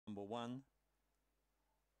number 1.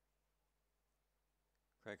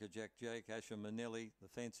 Crackerjack Jake, Asher Manelli, the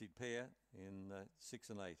fancied pair in 6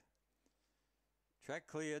 and 8. Track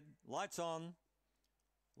cleared, lights on.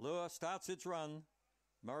 Lure starts its run.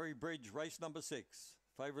 Murray-Bridge, race number 6.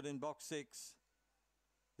 Favourite in box 6.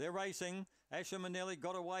 They're racing. Asher Manelli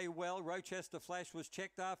got away well. Rochester Flash was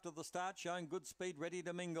checked after the start, showing good speed, ready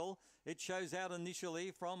to mingle. It shows out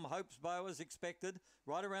initially from Hope's Bow as expected.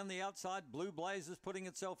 Right around the outside, Blue Blaze is putting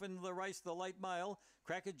itself into the race, the late male.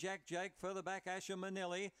 Crackerjack Jake, further back, Asher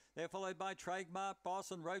Manelli. They're followed by Trademark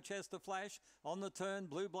Boss and Rochester Flash. On the turn,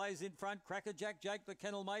 Blue Blaze in front. Crackerjack Jake, the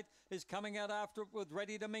kennel mate, is coming out after it with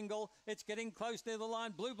Ready to Mingle. It's getting close near the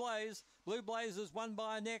line. Blue Blaze is won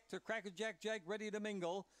by a neck to Crackerjack Jake, Ready to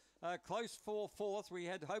Mingle. Close for 4th, we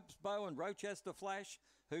had Hope's Bow and Rochester Flash,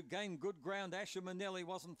 who gained good ground. Asher Manelli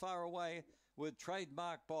wasn't far away with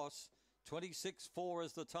Trademark Boss. 26.4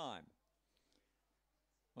 is the time.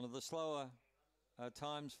 One of the slower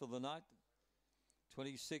times for the night.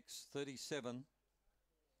 26.37.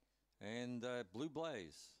 And Blue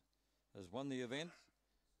Blaze has won the event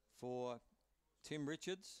for Tim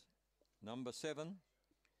Richards, number 7.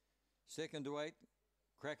 2nd to 8,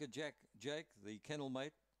 Crackerjack Jake, the kennel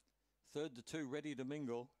mate. 3rd to 2, Ready to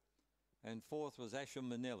Mingle. And 4th was Asher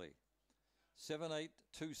Manelli.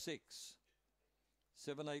 7.826.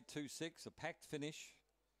 7.826, a packed finish,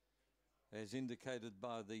 as indicated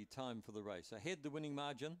by the time for the race. Ahead the winning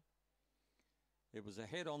margin. It was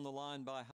ahead on the line by